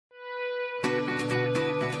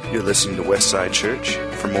You're listening to Westside Church.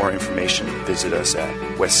 For more information, visit us at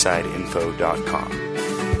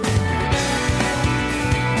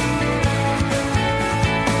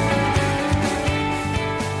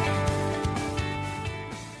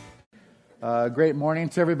Great morning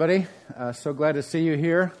to everybody. So glad to see you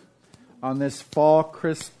here on this fall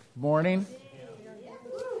crisp morning.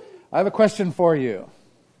 I have a question for you.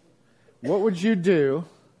 What would you do,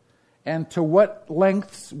 and to what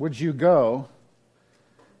lengths would you go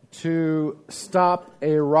to stop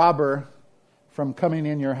a robber from coming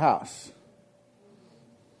in your house?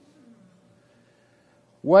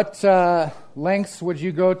 What lengths would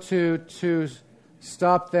you go to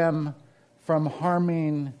stop them from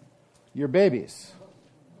harming your babies,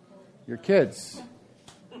 your kids?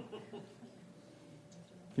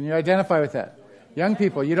 Can you identify with that? Young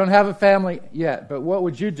people, you don't have a family yet, but what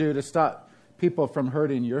would you do to stop people from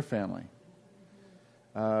hurting your family?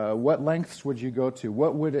 What lengths would you go to?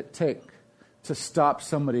 What would it take to stop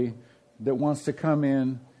somebody that wants to come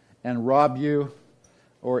in and rob you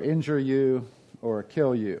or injure you or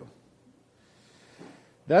kill you?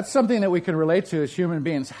 That's something that we can relate to as human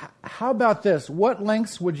beings. How about this? What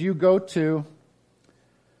lengths would you go to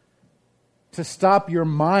stop your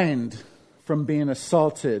mind from being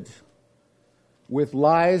assaulted with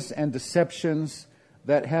lies and deceptions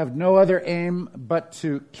that have no other aim but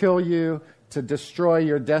to kill you, to destroy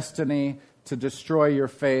your destiny, to destroy your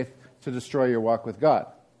faith, to destroy your walk with God?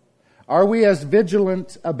 Are we as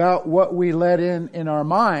vigilant about what we let in our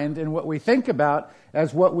mind and what we think about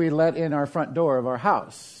as what we let in our front door of our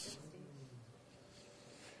house?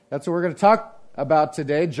 That's what we're going to talk about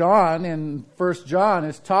today. John in 1 John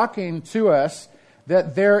is talking to us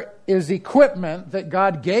that there is equipment that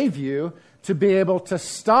God gave you to be able to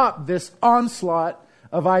stop this onslaught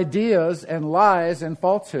of ideas and lies and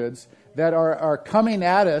falsehoods that are coming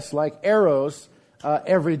at us like arrows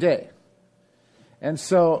every day. And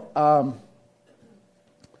so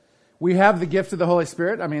we have the gift of the Holy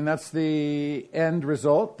Spirit. I mean, that's the end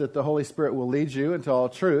result, that the Holy Spirit will lead you into all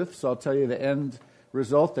truth. So I'll tell you the end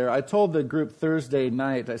result there. I told the group Thursday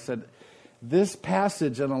night, I said, this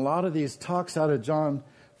passage and a lot of these talks out of 1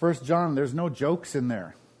 John, there's no jokes in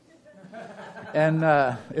there. And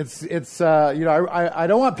it's I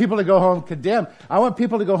don't want people to go home condemned. I want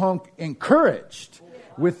people to go home encouraged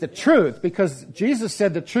with the truth, because Jesus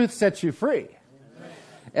said the truth sets you free.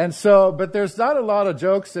 And so, but there's not a lot of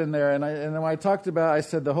jokes in there. And when I talked about, I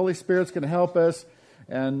said the Holy Spirit's going to help us.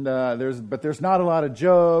 And there's not a lot of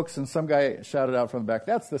jokes. And some guy shouted out from the back,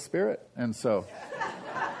 "That's the Spirit." And so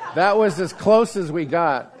that was as close as we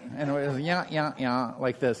got. And it was yeah,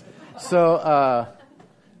 like this. So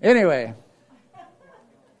anyway,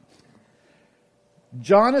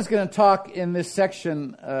 John is going to talk in this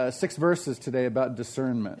section, 6 verses today, about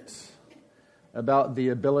discernment, about the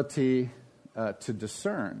ability to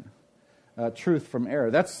discern truth from error.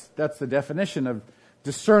 That's the definition of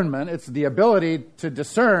discernment. It's the ability to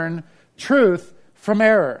discern truth from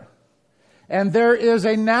error. And there is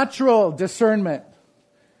a natural discernment.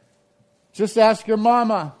 Just ask your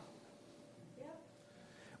mama.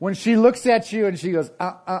 When she looks at you and she goes,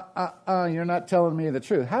 you're not telling me the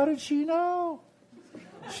truth. How did she know?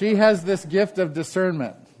 She has this gift of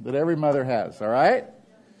discernment that every mother has, all right?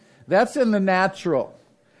 That's in the natural.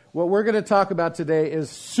 What we're going to talk about today is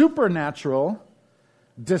supernatural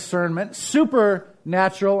discernment.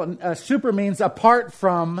 Supernatural, super means apart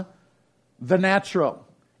from the natural.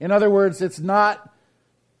 In other words, it's not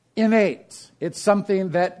innate. It's something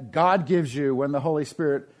that God gives you when the Holy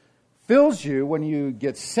Spirit fills you. When you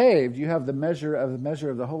get saved, you have the measure of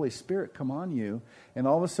the Holy Spirit come on you, and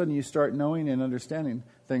all of a sudden you start knowing and understanding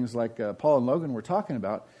things like Paul and Logan were talking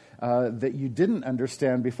about that you didn't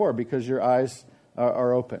understand before because your eyes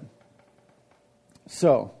are open.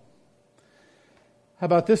 So, how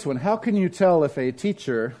about this one? How can you tell if a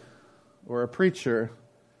teacher or a preacher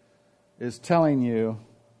is telling you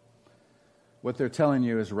what they're telling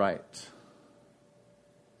you is right?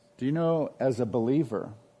 Do you know, as a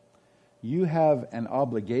believer, you have an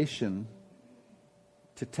obligation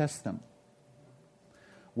to test them?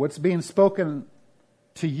 What's being spoken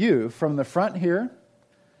to you from the front here,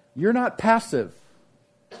 you're not passive.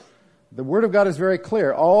 The Word of God is very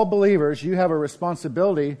clear. All believers, you have a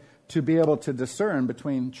responsibility to be able to discern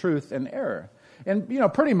between truth and error. And,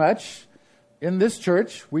 pretty much in this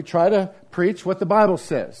church, we try to preach what the Bible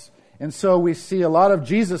says. And so we see a lot of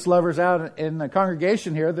Jesus lovers out in the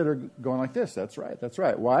congregation here that are going like this. That's right, that's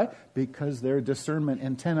right. Why? Because their discernment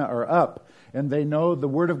antenna are up. And they know the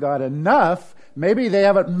Word of God enough. Maybe they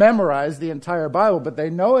haven't memorized the entire Bible, but they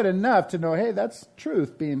know it enough to know, hey, that's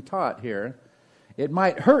truth being taught here. It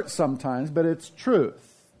might hurt sometimes, but it's truth.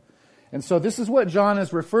 And so this is what John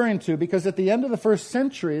is referring to, because at the end of the first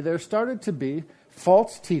century, there started to be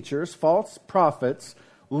false teachers, false prophets,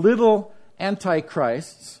 little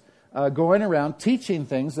antichrists going around teaching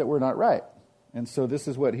things that were not right. And so this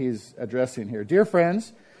is what he's addressing here. Dear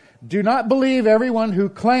friends, do not believe everyone who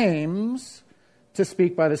claims to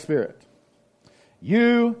speak by the Spirit.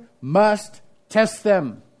 You must test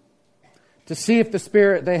them to see if the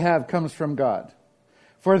Spirit they have comes from God.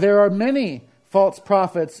 For there are many false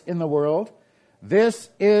prophets in the world. This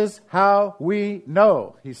is how we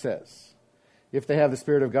know, he says, if they have the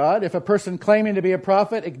Spirit of God. If a person claiming to be a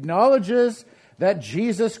prophet acknowledges that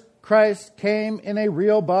Jesus Christ came in a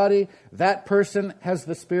real body, that person has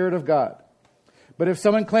the Spirit of God. But if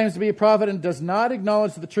someone claims to be a prophet and does not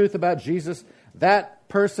acknowledge the truth about Jesus, that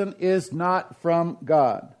person is not from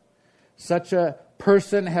God. Such a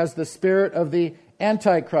person has the spirit of the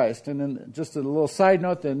Antichrist. And then just a little side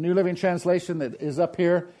note, the New Living Translation that is up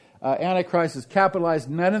here, Antichrist is capitalized.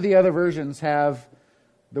 None of the other versions have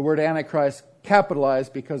the word Antichrist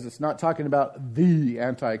capitalized, because it's not talking about the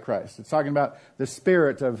Antichrist. It's talking about the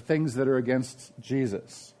spirit of things that are against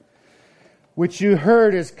Jesus, which you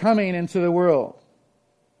heard is coming into the world,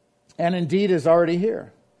 and indeed is already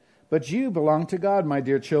here. But you belong to God, my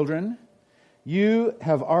dear children. You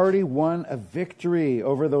have already won a victory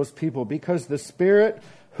over those people, because the Spirit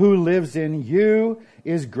who lives in you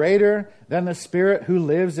is greater than the spirit who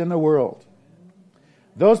lives in the world.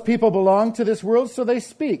 Those people belong to this world, so they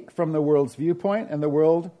speak from the world's viewpoint, and the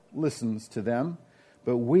world listens to them.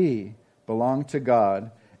 But we belong to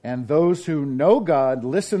God, and those who know God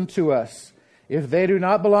listen to us. If they do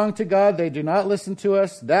not belong to God, they do not listen to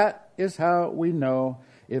us. That is how we know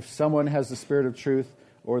if someone has the spirit of truth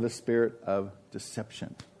or the spirit of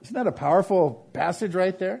deception. Isn't that a powerful passage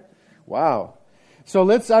right there? Wow. So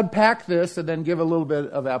let's unpack this and then give a little bit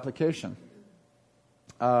of application.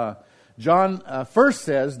 John first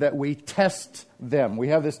says that we test them. We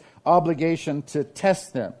have this obligation to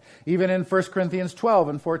test them. Even in 1 Corinthians 12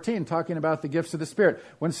 and 14, talking about the gifts of the Spirit.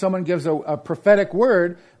 When someone gives a prophetic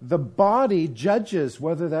word, the body judges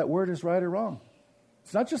whether that word is right or wrong.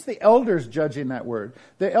 It's not just the elders judging that word.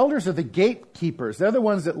 The elders are the gatekeepers. They're the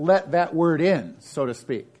ones that let that word in, so to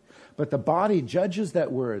speak. But the body judges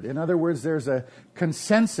that word. In other words, there's a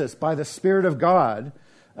consensus by the Spirit of God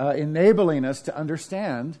enabling us to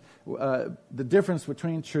understand the difference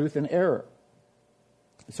between truth and error.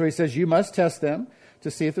 So he says, you must test them to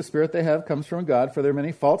see if the spirit they have comes from God, for there are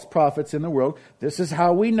many false prophets in the world. This is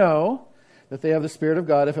how we know that they have the Spirit of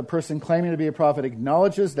God. If a person claiming to be a prophet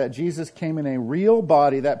acknowledges that Jesus came in a real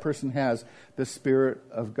body, that person has the Spirit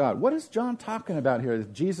of God. What is John talking about here?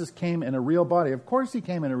 That Jesus came in a real body. Of course he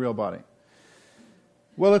came in a real body.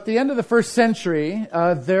 Well, at the end of the first century,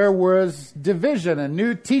 there was division and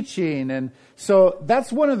new teaching. And so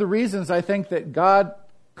that's one of the reasons I think that God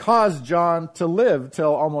caused John to live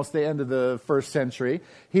till almost the end of the first century.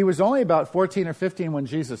 He was only about 14 or 15 when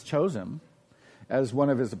Jesus chose him as one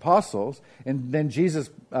of his apostles. And then Jesus,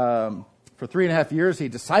 for 3.5 years, he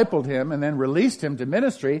discipled him and then released him to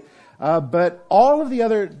ministry. But all of the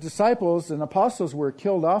other disciples and apostles were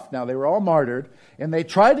killed off now. They were all martyred. And they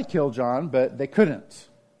tried to kill John, but they couldn't.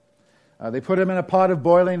 They put him in a pot of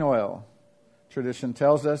boiling oil, tradition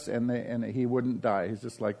tells us, and he wouldn't die. He's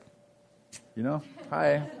just like,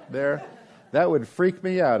 hi there. That would freak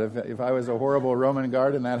me out if I was a horrible Roman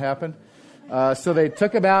guard and that happened. So they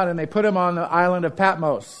took him out and they put him on the island of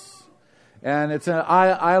Patmos. And it's an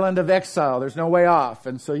island of exile. There's no way off.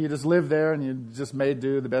 And so you just live there and you just made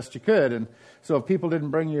do the best you could. And so if people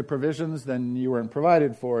didn't bring you provisions, then you weren't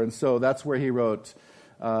provided for. And so that's where he wrote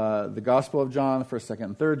the Gospel of John, 1st, 2nd,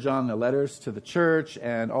 and 3rd John, the letters to the church,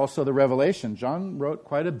 and also the Revelation. John wrote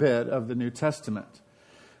quite a bit of the New Testament.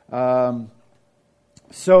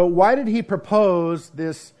 So why did he propose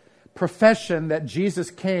this profession that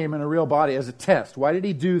Jesus came in a real body as a test? Why did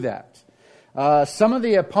he do that? Some of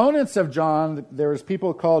the opponents of John, there was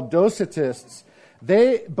people called Docetists,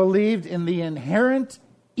 they believed in the inherent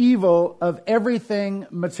evil of everything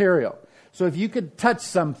material. So if you could touch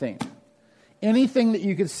something, anything that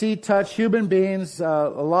you could see, touch, human beings,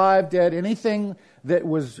 alive, dead, anything that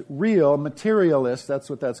was real, materialist, that's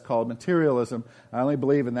what that's called, materialism. I only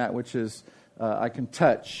believe in that which is I can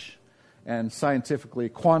touch and scientifically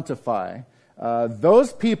quantify.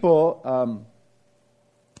 Those people,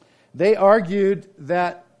 they argued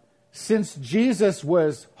that since Jesus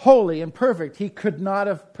was holy and perfect, he could not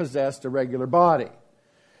have possessed a regular body.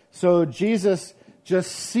 So Jesus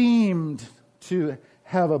just seemed to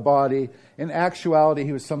have a body. In actuality,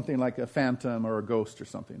 he was something like a phantom or a ghost or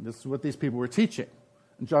something. This is what these people were teaching.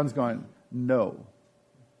 And John's going, no,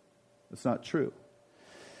 that's not true.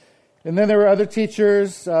 And then there were other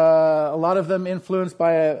teachers, a lot of them influenced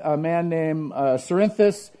by a man named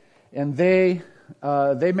Cerinthus, and they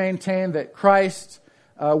maintained that Christ,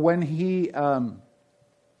 when he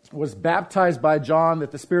was baptized by John,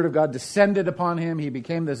 that the Spirit of God descended upon him. He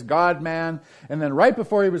became this God-man, and then right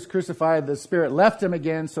before he was crucified, the Spirit left him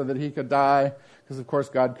again so that he could die, because of course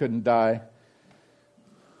God couldn't die.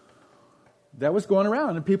 That was going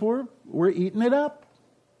around, and people were eating it up.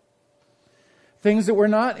 Things that were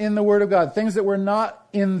not in the Word of God. Things that were not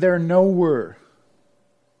in their knower.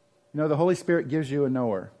 You know, the Holy Spirit gives you a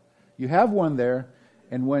knower. You have one there,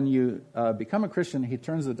 and when you become a Christian, He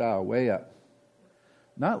turns the dial way up.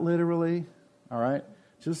 Not literally, all right?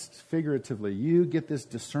 Just figuratively. You get this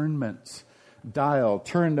discernment dial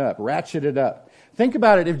turned up, ratcheted up. Think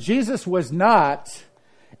about it. If Jesus was not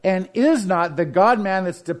and is not the God-man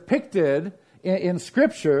that's depicted in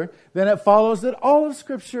Scripture, then it follows that all of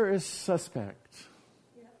Scripture is suspect.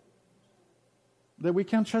 That we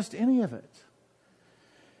can't trust any of it.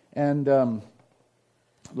 And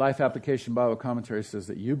Life Application Bible Commentary says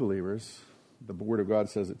that you believers, the Word of God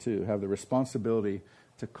says it too, have the responsibility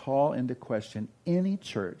to call into question any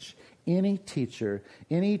church, any teacher,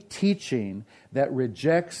 any teaching that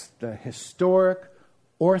rejects the historic,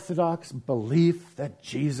 orthodox belief that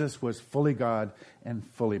Jesus was fully God and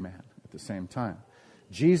fully man at the same time.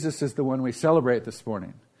 Jesus is the one we celebrate this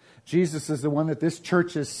morning. Jesus is the one that this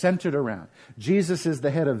church is centered around. Jesus is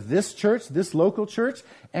the head of this church, this local church,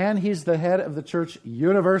 and He's the head of the church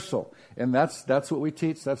universal. And that's what we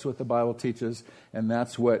teach, that's what the Bible teaches, and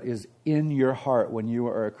that's what is in your heart when you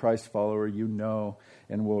are a Christ follower. You know,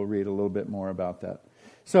 and we'll read a little bit more about that.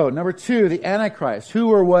 So, number 2, the Antichrist.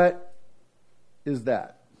 Who or what is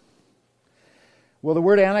that? Well, the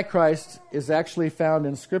word Antichrist is actually found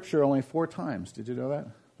in Scripture only 4 times. Did you know that?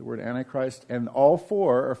 The word Antichrist, and all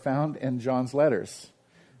 4 are found in John's letters,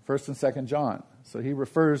 1st and 2nd John. So he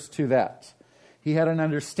refers to that. He had an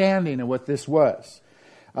understanding of what this was.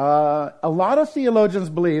 A lot of theologians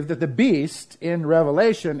believe that the beast in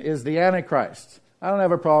Revelation is the Antichrist. I don't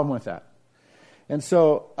have a problem with that. And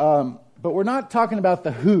so, but we're not talking about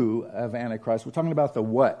the who of Antichrist. We're talking about the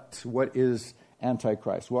what. What is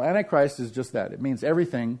Antichrist? Well, Antichrist is just that. It means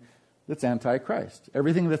everything that's anti-Christ.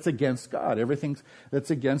 Everything that's against God. Everything that's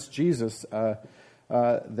against Jesus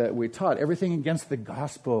that we taught. Everything against the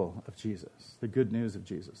gospel of Jesus. The good news of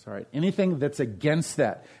Jesus. All right. Anything that's against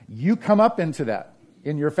that. You come up into that.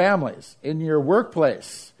 In your families. In your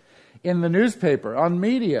workplace. In the newspaper. On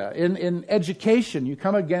media. In education. You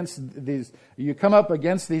come up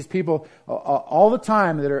against these people all the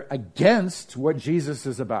time that are against what Jesus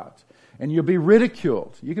is about. And you'll be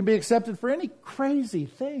ridiculed. You can be accepted for any crazy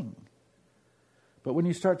thing. But when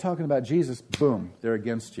you start talking about Jesus, boom, they're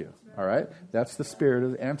against you. All right? That's the spirit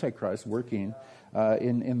of the Antichrist working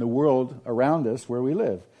in the world around us where we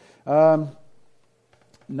live.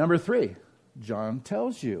 Number 3, John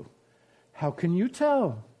tells you. How can you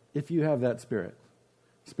tell if you have that spirit?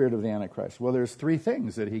 Spirit of the Antichrist. Well, there's 3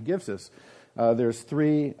 things that he gives us. There's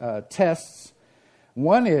 3 tests.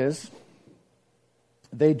 One is,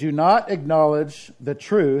 they do not acknowledge the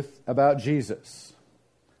truth about Jesus.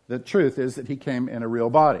 The truth is that He came in a real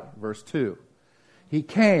body. Verse 2. He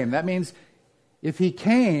came. That means if He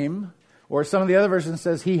came, or some of the other versions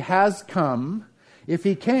says He has come. If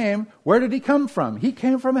He came, where did He come from? He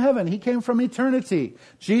came from heaven. He came from eternity.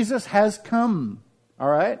 Jesus has come. All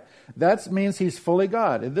right? That means He's fully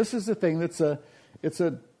God. And this is the thing it's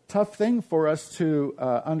a tough thing for us to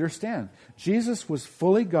understand. Jesus was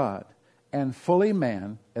fully God and fully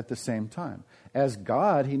man at the same time. As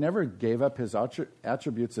God, He never gave up His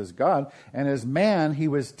attributes as God. And as man, He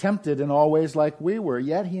was tempted in all ways like we were,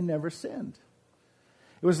 yet He never sinned.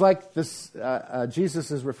 It was like this. Jesus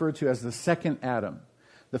is referred to as the second Adam.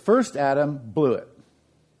 The first Adam blew it.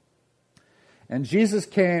 And Jesus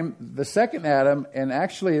came, the second Adam, and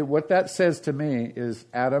actually what that says to me is,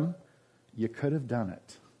 Adam, you could have done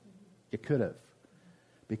it. You could have.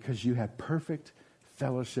 Because you had perfect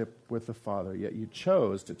fellowship with the Father, yet you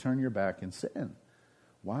chose to turn your back and sin.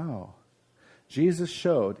 Wow. Jesus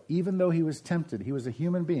showed, even though He was tempted, He was a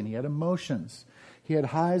human being. He had emotions. He had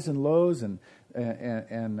highs and lows and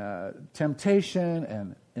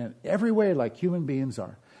temptation and every way like human beings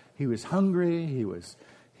are. He was hungry.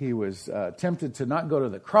 He was tempted to not go to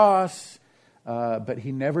the cross, but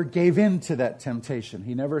He never gave in to that temptation.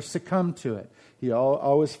 He never succumbed to it. He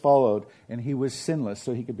always followed, and He was sinless,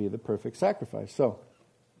 so He could be the perfect sacrifice. So,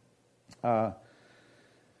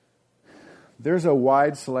 there's a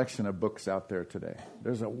wide selection of books out there today.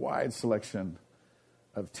 There's a wide selection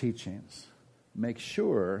of teachings. Make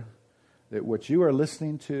sure that what you are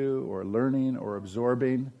listening to or learning or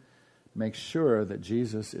absorbing make sure that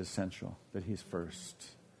Jesus is central, that he's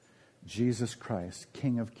first. Jesus Christ,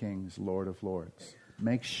 King of Kings, Lord of Lords.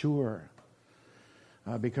 Make sure.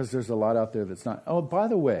 Because there's a lot out there that's not. Oh, by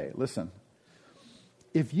the way, listen.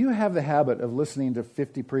 If you have the habit of listening to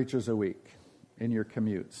 50 preachers a week in your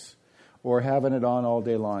commutes, or having it on all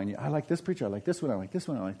day long, I like this preacher, I like this one, I like this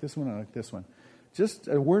one, I like this one, I like this one. Just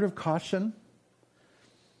a word of caution.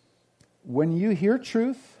 When you hear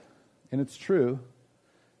truth, and it's true,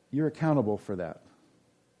 you're accountable for that.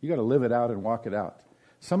 You got to live it out and walk it out.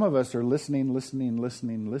 Some of us are listening,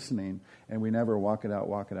 and we never walk it out.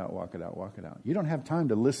 You don't have time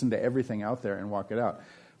to listen to everything out there and walk it out.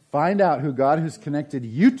 Find out who God has connected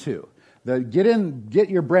you to. Get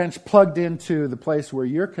your branch plugged into the place where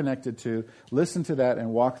you're connected to. Listen to that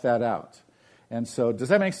and walk that out. And so, does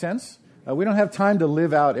that make sense? We don't have time to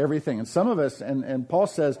live out everything. And some of us, and Paul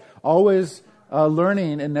says, always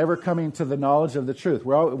learning and never coming to the knowledge of the truth.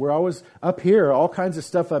 We're always up here, all kinds of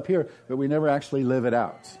stuff up here, but we never actually live it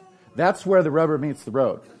out. That's where the rubber meets the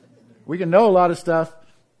road. We can know a lot of stuff,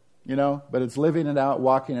 but it's living it out,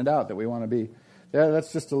 walking it out that we want to be.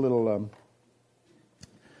 That's just a little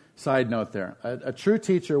side note there. A true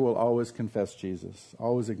teacher will always confess Jesus,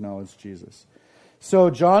 always acknowledge Jesus. So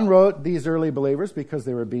John wrote these early believers because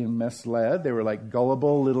they were being misled. They were like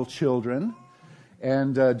gullible little children.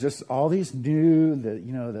 And just all these new,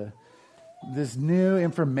 this new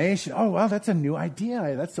information. Oh, wow, that's a new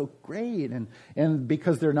idea. That's so great. And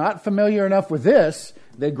because they're not familiar enough with this,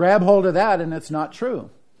 they grab hold of that, and it's not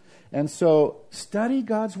true. And so study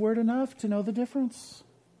God's Word enough to know the difference.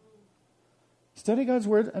 Study God's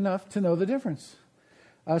Word enough to know the difference.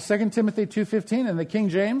 2 Timothy 2:15 in the King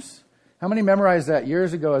James. How many memorized that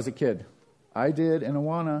years ago as a kid? I did, and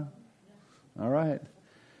Awana. All right.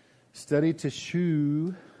 Study to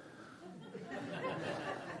shew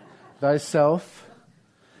thyself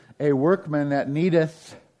a workman that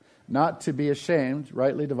needeth not to be ashamed,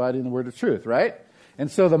 rightly dividing the word of truth, right? And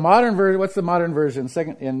so the modern version, what's the modern version?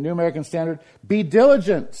 In New American Standard, be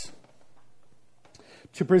diligent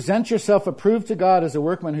to present yourself approved to God as a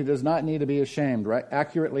workman who does not need to be ashamed, right?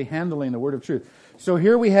 Accurately handling the word of truth. So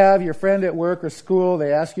here we have your friend at work or school,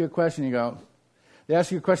 they ask you a question, they ask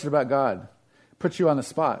you a question about God. Put you on the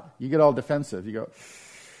spot. You get all defensive. You go,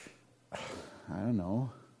 I don't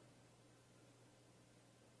know.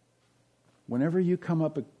 Whenever you come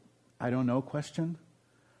up a I don't know question,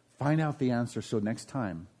 find out the answer so next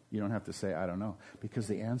time you don't have to say I don't know, because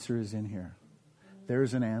the answer is in here.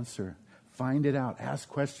 There's an answer. Find it out. Ask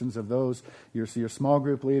questions of those, your small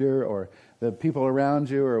group leader or the people around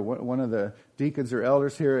you or one of the deacons or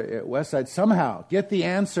elders here at Westside. Somehow get the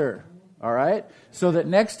answer. All right? So that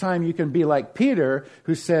next time you can be like Peter,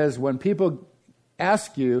 who says, when people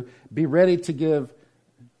ask you, be ready to give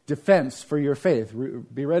defense for your faith.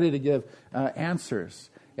 Be ready to give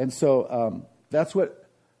answers. And so that's what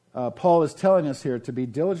Paul is telling us here, to be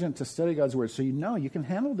diligent to study God's Word. So you can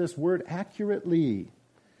handle this Word accurately.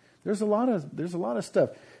 There's a lot of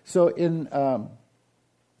stuff. So in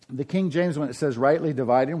the King James, when it says rightly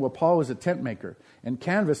dividing, well, Paul was a tent maker. And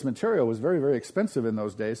canvas material was very, very expensive in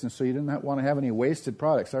those days, and so you didn't want to have any wasted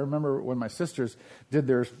products. I remember when my sisters did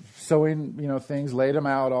their sewing, things, laid them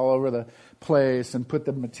out all over the place and put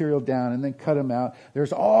the material down and then cut them out.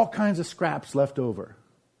 There's all kinds of scraps left over.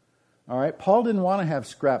 All right? Paul didn't want to have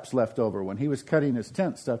scraps left over when he was cutting his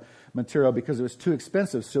tent stuff material because it was too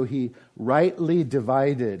expensive, so he rightly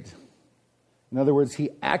divided. In other words,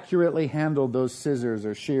 he accurately handled those scissors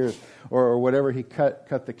or shears or whatever he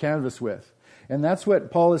cut the canvas with. And that's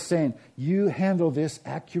what Paul is saying. You handle this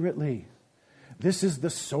accurately. This is the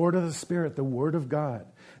sword of the Spirit, the Word of God.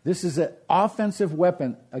 This is an offensive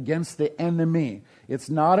weapon against the enemy. It's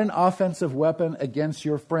not an offensive weapon against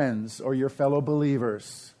your friends or your fellow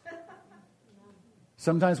believers.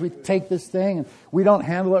 Sometimes we take this thing and we don't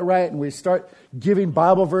handle it right, and we start giving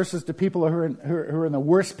Bible verses to people who are in the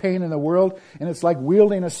worst pain in the world, and it's like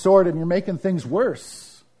wielding a sword and you're making things worse.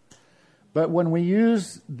 But when we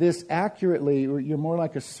use this accurately, you're more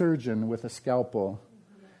like a surgeon with a scalpel,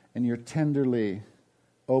 and you're tenderly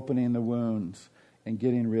opening the wounds and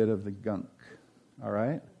getting rid of the gunk. All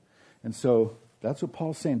right? And so that's what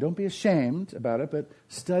Paul's saying. Don't be ashamed about it, but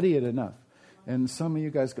study it enough. And some of you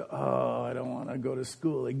guys go, oh, I don't want to go to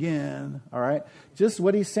school again. All right? Just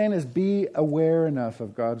what he's saying is be aware enough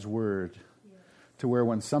of God's Word to where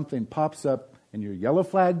when something pops up and your yellow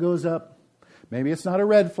flag goes up, maybe it's not a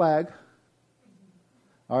red flag.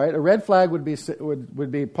 All right, a red flag would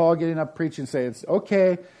be Paul getting up preaching and saying, it's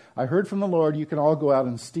okay, I heard from the Lord, you can all go out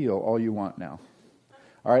and steal all you want now.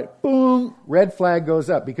 All right, boom, red flag goes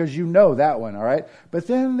up because you know that one, all right? But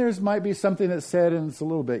then there's might be something that's said and it's a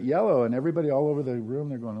little bit yellow and everybody all over the room,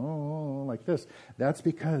 they're going, oh, like this. That's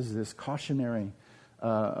because this cautionary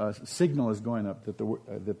signal is going up that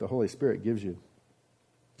the Holy Spirit gives you.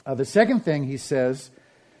 The second thing he says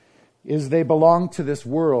is they belong to this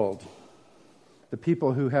world. The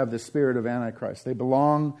people who have the spirit of Antichrist, they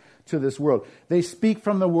belong to this world. They speak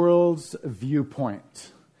from the world's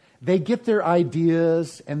viewpoint. They get their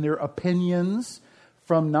ideas and their opinions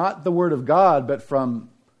from not the Word of God, but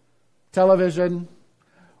from television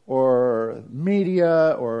or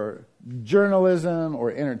media or journalism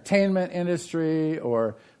or entertainment industry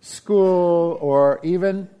or school or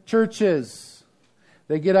even churches.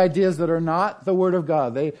 They get ideas that are not the Word of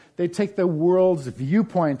God. They take the world's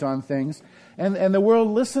viewpoint on things, and the world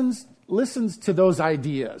listens to those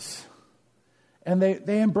ideas. And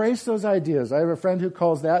they embrace those ideas. I have a friend who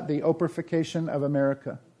calls that the Oprahfication of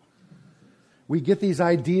America. We get these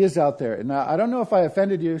ideas out there. And I don't know if I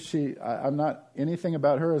offended you. I'm not anything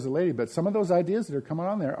about her as a lady, but some of those ideas that are coming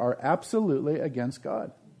on there are absolutely against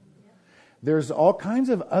God. There's all kinds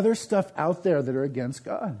of other stuff out there that are against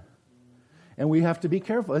God. And we have to be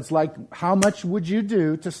careful. It's like, how much would you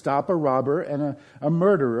do to stop a robber and a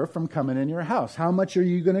murderer from coming in your house? How much are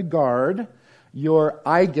you going to guard your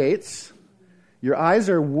eye gates? Your eyes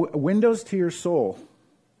are windows to your soul.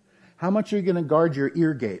 How much are you going to guard your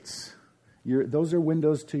ear gates? Those are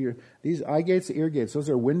windows to these eye gates, ear gates, those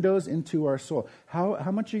are windows into our soul.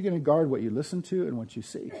 How much are you going to guard what you listen to and what you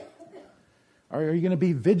see? Are you going to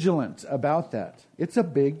be vigilant about that? It's a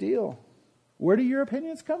big deal. Where do your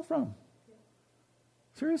opinions come from?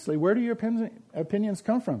 Seriously, where do your opinions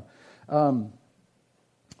come from?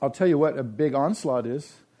 I'll tell you what a big onslaught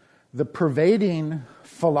is. The pervading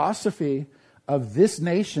philosophy of this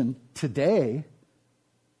nation today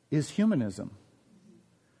is humanism.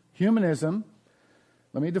 Humanism,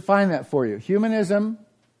 let me define that for you. Humanism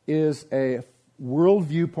is a world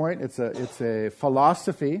viewpoint. It's a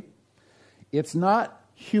philosophy. It's not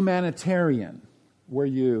humanitarian, where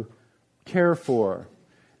you care for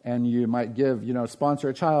and you might sponsor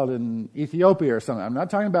a child in Ethiopia or something. I'm not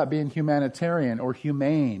talking about being humanitarian or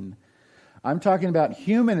humane. I'm talking about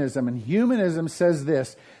humanism, and humanism says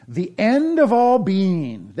this: the end of all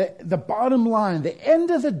being, the bottom line, the end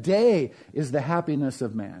of the day is the happiness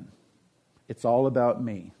of man. It's all about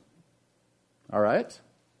me. All right?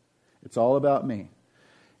 It's all about me.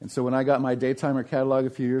 And so when I got my Daytimer catalog a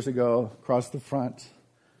few years ago, across the front,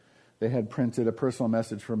 they had printed a personal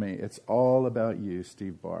message for me. It's all about you,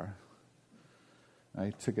 Steve Barr. I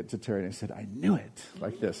took it to Terry and I said, I knew it,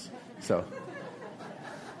 like this. So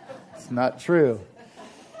it's not true.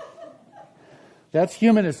 That's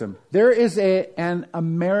humanism. There is an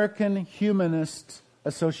American Humanist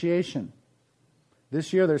Association.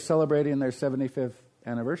 This year they're celebrating their 75th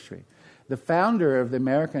anniversary. The founder of the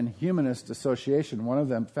American Humanist Association, one of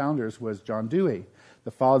the founders was John Dewey,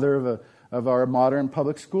 the father of our modern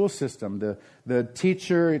public school system, the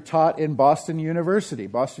teacher taught in Boston University.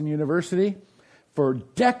 Boston University, for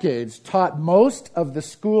decades, taught most of the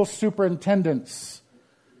school superintendents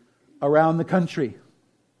around the country.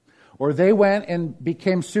 Or they went and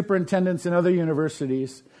became superintendents in other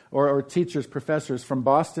universities or teachers, professors from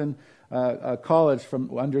Boston College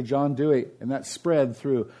from under John Dewey. And that spread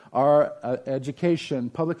through our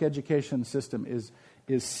public education system is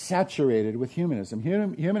saturated with humanism.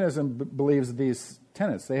 Humanism believes these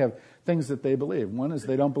tenets. They have things that they believe. One is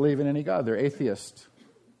they don't believe in any God. They're atheist.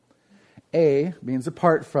 A means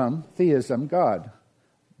apart from, theism, God.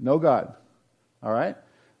 No God. All right?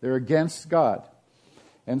 They're against God.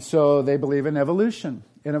 And so they believe in evolution.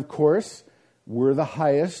 And of course, we're the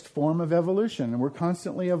highest form of evolution, and we're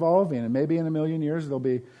constantly evolving. And maybe in a million years there'll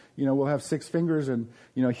be, we'll have 6 fingers and,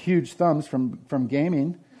 huge thumbs from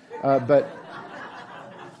gaming. But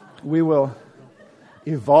we will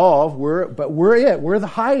evolve. We're it. We're the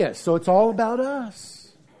highest. So it's all about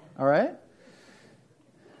us. All right?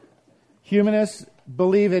 Humanists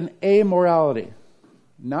believe in amorality.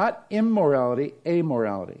 Not immorality,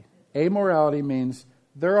 amorality. Amorality means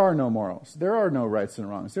there are no morals. There are no rights and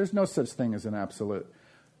wrongs. There's no such thing as an absolute,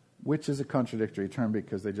 which is a contradictory term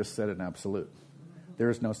because they just said an absolute.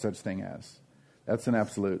 There is no such thing as. That's an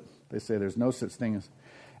absolute. They say there's no such thing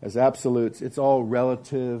as absolutes. It's all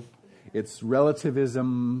relative. It's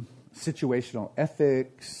relativism, situational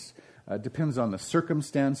ethics, depends on the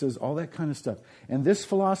circumstances, all that kind of stuff. And this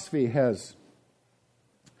philosophy has,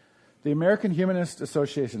 the American Humanist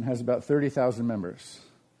Association has about 30,000 members.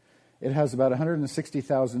 It has about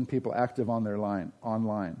 160,000 people active on their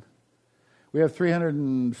online. We have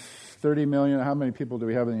 330 million. How many people do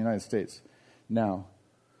we have in the United States now?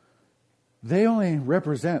 They only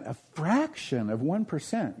represent a fraction of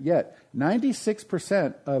 1%. Yet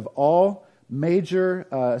 96% of all major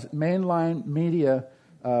mainline media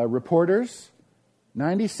reporters,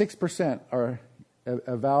 96%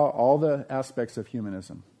 avow all the aspects of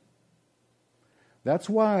humanism. That's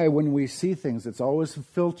why when we see things, it's always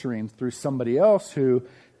filtering through somebody else who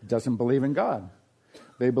doesn't believe in God.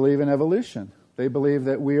 They believe in evolution. They believe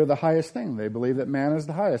that we are the highest thing. They believe that man is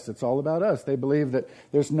the highest. It's all about us. They believe that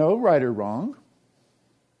there's no right or wrong.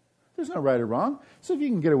 There's no right or wrong. So if you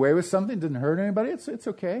can get away with something, didn't hurt anybody, it's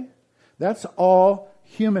okay. That's all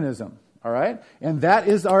humanism, all right? And that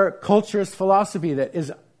is our culturist philosophy that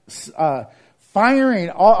is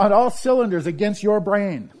firing on all cylinders against your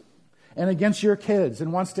brain and against your kids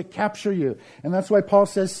and wants to capture you. And that's why Paul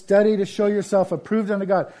says, study to show yourself approved unto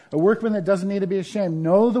God, a workman that doesn't need to be ashamed.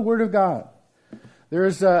 Know the Word of God.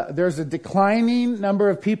 There's a declining number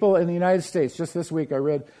of people in the United States. Just this week I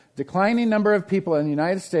read declining number of people in the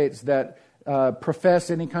United States that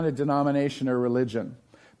profess any kind of denomination or religion.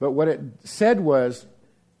 But what it said was,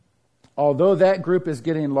 although that group is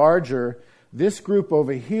getting larger, this group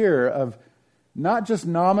over here of not just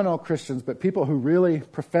nominal Christians, but people who really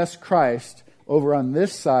profess Christ over on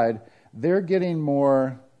this side, they're getting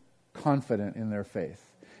more confident in their faith.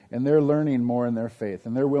 And they're learning more in their faith.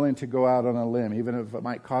 And they're willing to go out on a limb, even if it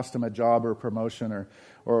might cost them a job or a promotion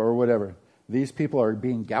or whatever. These people are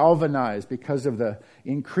being galvanized because of the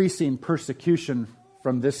increasing persecution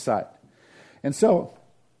from this side. And so,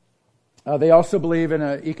 they also believe in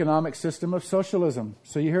an economic system of socialism.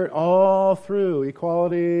 So you hear it all through,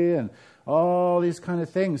 equality and all these kind of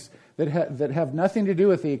things that have nothing to do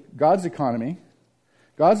with God's economy.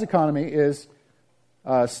 God's economy is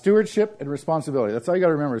stewardship and responsibility. That's all you got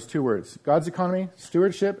to remember is two words. God's economy,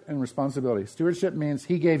 stewardship and responsibility. Stewardship means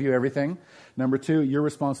He gave you everything. Number two, you're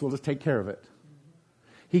responsible to take care of it.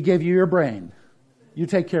 He gave you your brain. You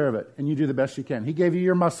take care of it and you do the best you can. He gave you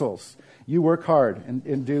your muscles. You work hard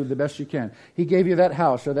and do the best you can. He gave you that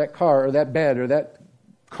house or that car or that bed or that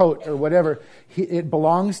coat or whatever. It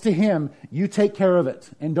belongs to Him. You take care of it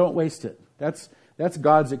and don't waste it. That's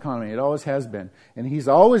God's economy. It always has been. And He's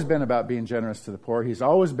always been about being generous to the poor. He's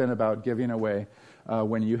always been about giving away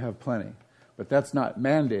when you have plenty. But that's not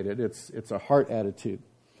mandated. It's a heart attitude.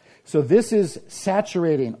 So this is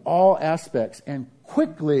saturating all aspects and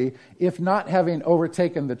quickly, if not having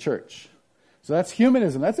overtaken the church. So that's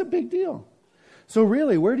humanism. That's a big deal. So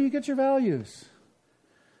really, where do you get your values?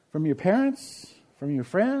 From your parents? From your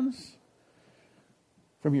friends?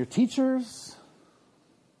 From your teachers?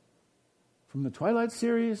 From the Twilight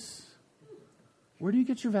series? Where do you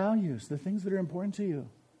get your values, the things that are important to you?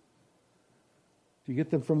 Do you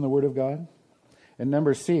get them from the Word of God? And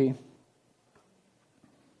number C,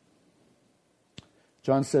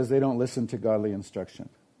 John says they don't listen to godly instruction.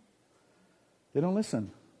 They don't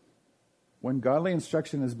listen. When godly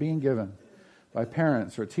instruction is being given by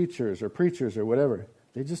parents or teachers or preachers or whatever,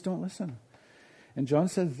 they just don't listen. And John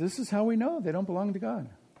says this is how we know they don't belong to God.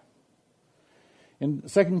 In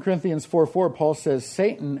 2 Corinthians 4:4, Paul says,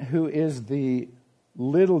 Satan, who is the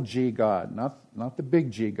little g God, not the big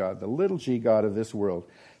G God, the little g God of this world,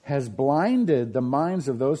 has blinded the minds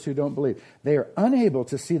of those who don't believe. They are unable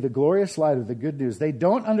to see the glorious light of the good news. They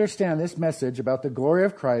don't understand this message about the glory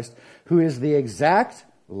of Christ, who is the exact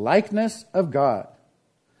likeness of God.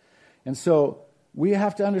 And so we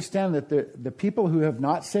have to understand that the people who have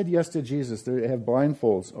not said yes to Jesus, they have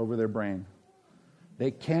blindfolds over their brain. They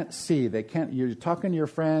can't see. You're talking to your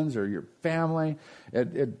friends or your family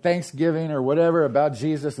at Thanksgiving or whatever about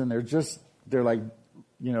Jesus, and they're like,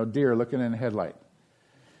 deer looking in a headlight.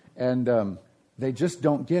 And they just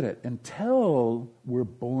don't get it until we're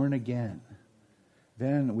born again.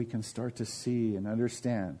 Then we can start to see and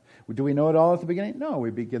understand. Do we know it all at the beginning? No, we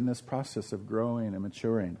begin this process of growing and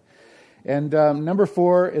maturing. And number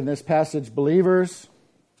 4 in this passage, believers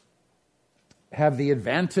have the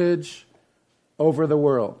advantage over the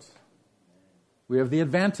world. We have the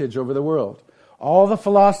advantage over the world. All the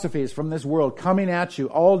philosophies from this world coming at you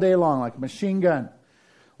all day long, like machine gun,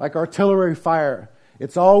 like artillery fire.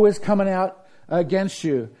 It's always coming out against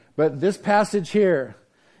you. But this passage here,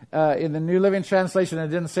 in the New Living Translation, it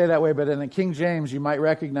didn't say that way, but in the King James, you might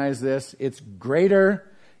recognize this. It's greater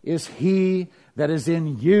is He that is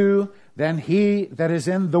in you than he that is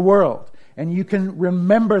in the world. And you can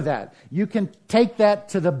remember that. You can take that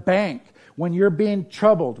to the bank when you're being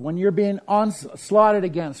troubled, when you're being onslaughted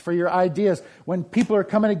against for your ideas, when people are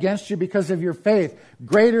coming against you because of your faith,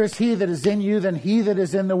 greater is He that is in you than he that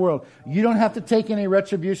is in the world. You don't have to take any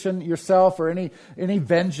retribution yourself or any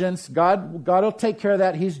vengeance. God will take care of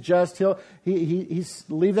that. He's just. He's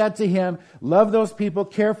leave that to Him. Love those people,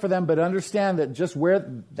 care for them, but understand that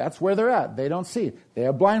that's where they're at. They don't see. They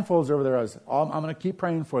have blindfolds over their eyes. I'm going to keep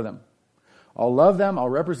praying for them. I'll love them. I'll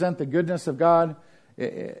represent the goodness of God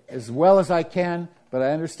as well as I can, but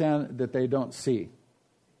I understand that they don't see.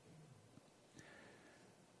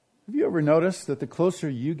 Have you ever noticed that the closer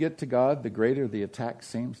you get to God, the greater the attack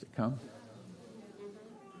seems to come?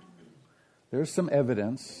 There's some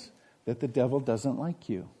evidence that the devil doesn't like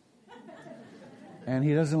you. And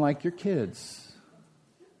he doesn't like your kids.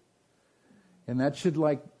 And that should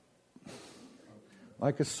like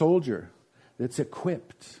a soldier that's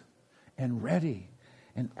equipped and ready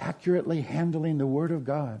and accurately handling the Word of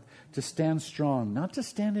God to stand strong, not to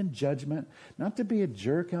stand in judgment, not to be a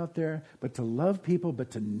jerk out there, but to love people,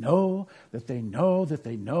 but to know that they know that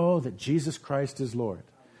they know that Jesus Christ is Lord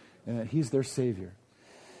and that He's their Savior.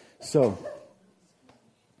 So,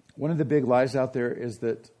 one of the big lies out there is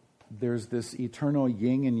that there's this eternal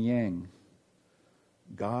yin and yang.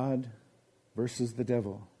 God versus the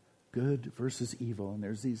devil. Good versus evil. And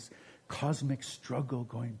there's these cosmic struggle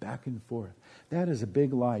going back and forth. That is a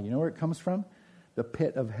big lie. You know where it comes from? The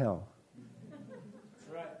pit of hell. That's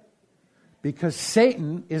right. Because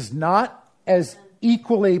Satan is not as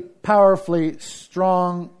equally powerfully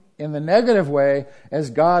strong in the negative way as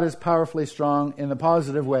God is powerfully strong in the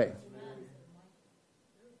positive way.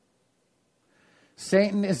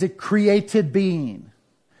 Satan is a created being.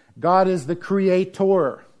 God is the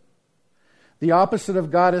creator. The opposite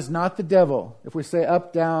of God is not the devil. If we say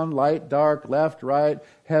up, down, light, dark, left, right,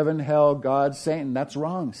 heaven, hell, God, Satan, that's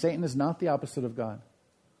wrong. Satan is not the opposite of God.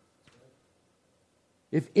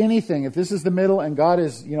 If anything, if this is the middle and God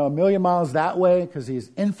is, a million miles that way because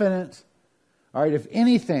He's infinite, all right, if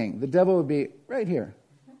anything, the devil would be right here.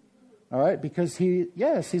 All right, because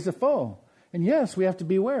He's a foe. And yes, we have to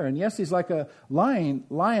beware. And yes, He's like a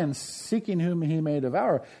lion seeking whom He may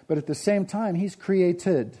devour. But at the same time, He's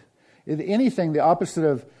created. If anything, the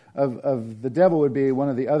opposite of the devil would be one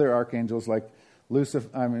of the other archangels, like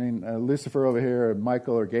Lucifer over here, or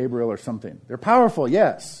Michael or Gabriel or something. They're powerful,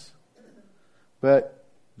 yes, but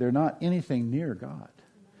they're not anything near God.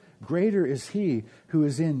 Greater is He who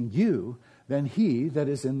is in you than he that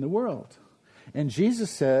is in the world. And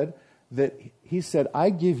Jesus said that He said, I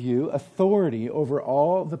give you authority over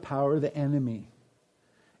all the power of the enemy,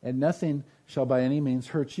 and nothing shall by any means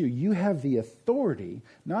hurt you. You have the authority,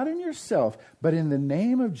 not in yourself, but in the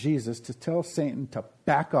name of Jesus, to tell Satan to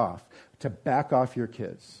back off your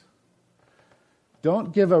kids.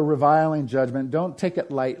 Don't give a reviling judgment. Don't take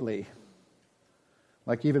it lightly.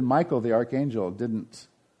 Like even Michael, the archangel, didn't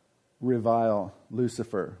revile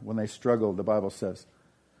Lucifer when they struggled, the Bible says.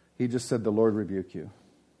 He just said, the Lord rebuke you.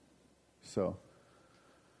 So,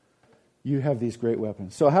 you have these great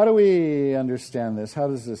weapons. So how do we understand this? How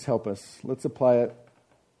does this help us? Let's apply it.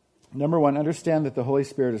 Number one, understand that the Holy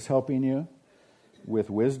Spirit is helping you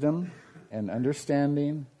with wisdom and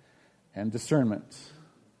understanding and discernment.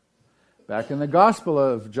 Back in the Gospel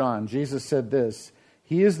of John, Jesus said this,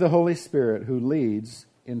 He is the Holy Spirit who leads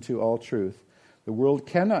into all truth. The world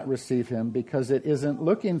cannot receive Him because it isn't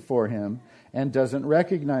looking for Him and doesn't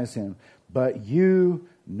recognize Him. But you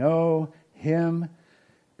know Him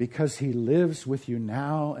because He lives with you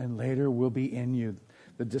now and later will be in you.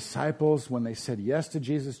 The disciples, when they said yes to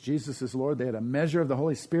Jesus, Jesus is Lord, they had a measure of the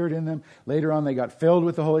Holy Spirit in them. Later on, they got filled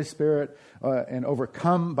with the Holy Spirit and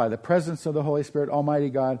overcome by the presence of the Holy Spirit, Almighty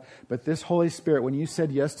God. But this Holy Spirit, when you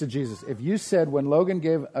said yes to Jesus, if you said, when Logan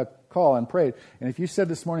gave a call and prayed, and if you said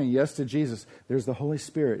this morning yes to Jesus, there's the Holy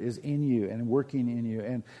Spirit is in you and working in you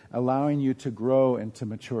and allowing you to grow and to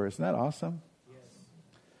mature. Isn't that awesome?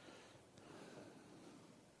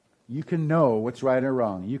 You can know what's right or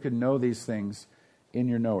wrong. You can know these things in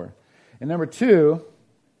your knower. And number two,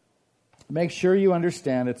 make sure you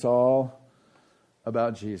understand it's all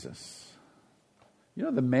about Jesus. You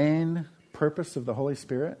know, the main purpose of the Holy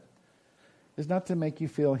Spirit is not to make you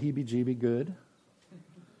feel heebie-jeebie good,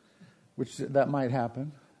 which that might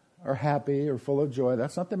happen, or happy or full of joy.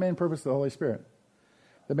 That's not the main purpose of the Holy Spirit.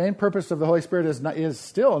 The main purpose of the Holy Spirit is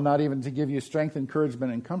still not even to give you strength,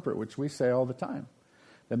 encouragement, and comfort, which we say all the time.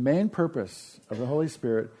 The main purpose of the Holy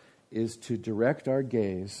Spirit is to direct our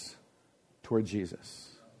gaze toward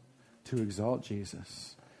Jesus, to exalt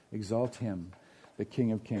Jesus, exalt Him, the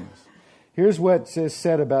King of Kings. Here's what is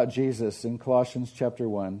said about Jesus in Colossians chapter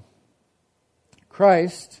 1.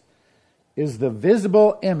 Christ is the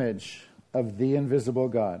visible image of the invisible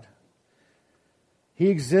God. He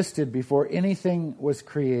existed before anything was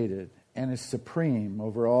created and is supreme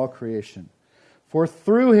over all creation. For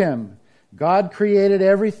through him, God created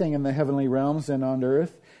everything in the heavenly realms and on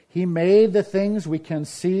earth. He made the things we can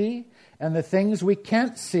see and the things we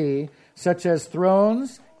can't see, such as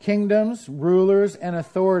thrones, kingdoms, rulers, and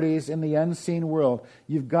authorities in the unseen world.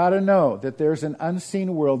 You've got to know that there's an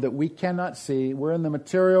unseen world that we cannot see. We're in the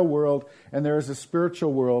material world, and there is a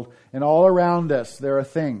spiritual world, and all around us there are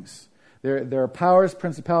things. There are powers,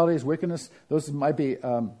 principalities, wickedness. Those might be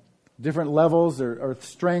different levels or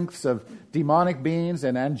strengths of demonic beings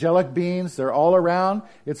and angelic beings. They're all around.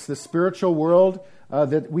 It's the spiritual world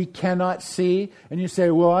that we cannot see. And you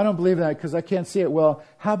say, well, I don't believe that because I can't see it. Well,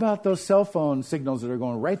 how about those cell phone signals that are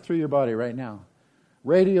going right through your body right now?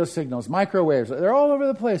 Radio signals, microwaves. They're all over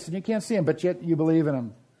the place and you can't see them, but yet you believe in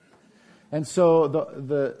them. And so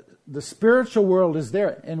the spiritual world is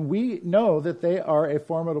there, and we know that they are a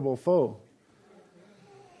formidable foe.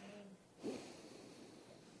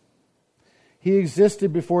 He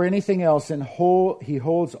existed before anything else, and he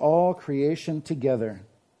holds all creation together.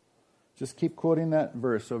 Just keep quoting that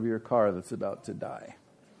verse over your car that's about to die.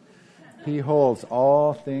 He holds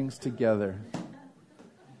all things together.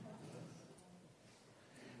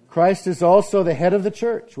 Christ is also the head of the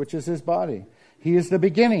church, which is his body. He is the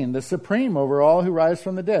beginning, the supreme over all who rise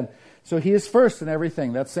from the dead. So he is first in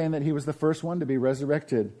everything. That's saying that he was the first one to be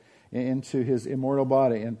resurrected into his immortal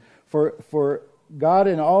body. And for God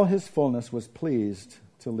in all his fullness was pleased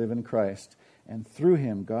to live in Christ. And through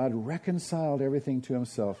him, God reconciled everything to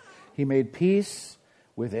himself. He made peace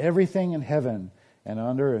with everything in heaven and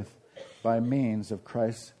on earth by means of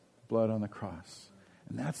Christ's blood on the cross.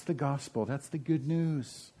 And that's the gospel. That's the good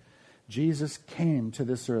news. Jesus came to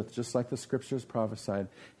this earth just like the scriptures prophesied.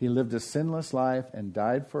 He lived a sinless life and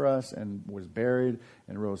died for us and was buried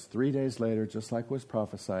and rose 3 days later just like was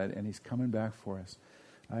prophesied, and he's coming back for us.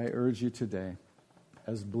 I urge you today,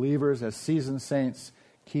 as believers, as seasoned saints,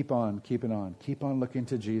 keep on keeping on. Keep on looking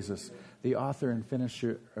to Jesus, the author and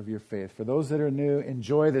finisher of your faith. For those that are new,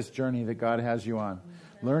 enjoy this journey that God has you on,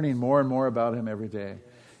 learning more and more about him every day.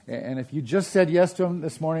 And if you just said yes to him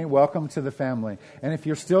this morning, welcome to the family. And if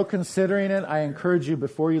you're still considering it, I encourage you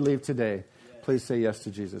before you leave today, please say yes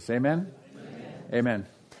to Jesus. Amen? Amen.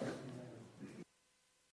 Amen.